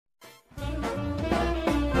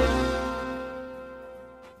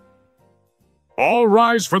All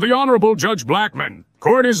rise for the Honorable Judge Blackman.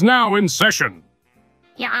 Court is now in session.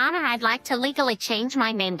 Your Honor, I'd like to legally change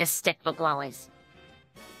my name to Stickbook Lois.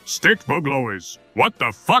 Stickbook Lois? What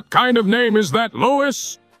the fuck kind of name is that,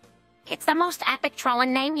 Lois? It's the most epic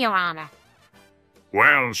trolling name, Your Honor.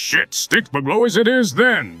 Well, shit, Stickbook Lois it is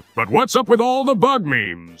then. But what's up with all the bug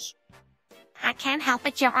memes? I can't help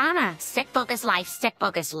it, Your Honor. Stickbook is life,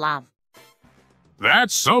 Stickbook is love.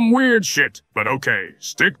 That's some weird shit, but okay,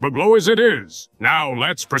 Stickbook Lois it is. Now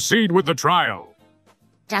let's proceed with the trial.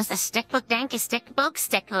 Does the Stickbook dank is Stickbook,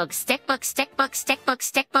 Stickbook, Stickbook, Stickbook, Stickbook,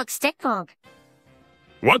 Stickbook, Stickbook?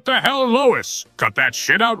 What the hell, Lois? Cut that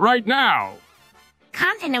shit out right now.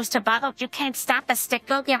 Continues to bubble. You can't stop the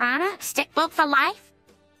Stickbook, Your Honor. Stickbook for life?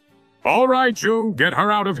 All right, you, get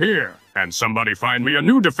her out of here. And somebody find me a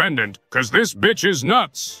new defendant, 'cause this bitch is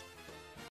nuts.